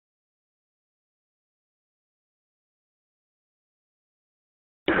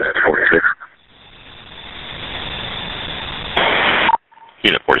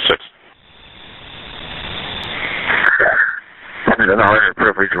Unit 46. I've been an honor and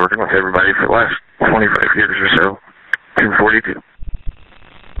privilege working with everybody for the last 25 years or so. 242.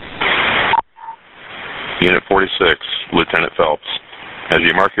 Unit 46, Lieutenant Phelps. As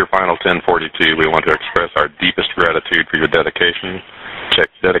you mark your final 1042, we want to express our deepest gratitude for your dedication,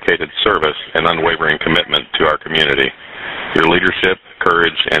 dedicated service, and unwavering commitment to our community. Your leadership,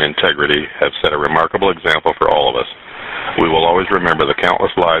 courage, and integrity have set a remarkable example for all of us. We will always remember the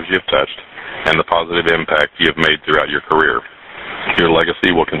countless lives you have touched and the positive impact you have made throughout your career. Your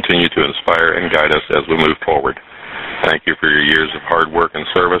legacy will continue to inspire and guide us as we move forward. Thank you for your years of hard work and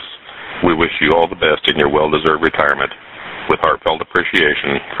service. We wish you all the best in your well-deserved retirement. With heartfelt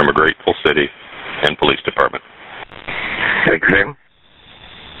appreciation from a grateful city and police department. Thanks, Sam.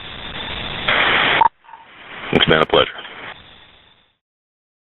 It's been a pleasure.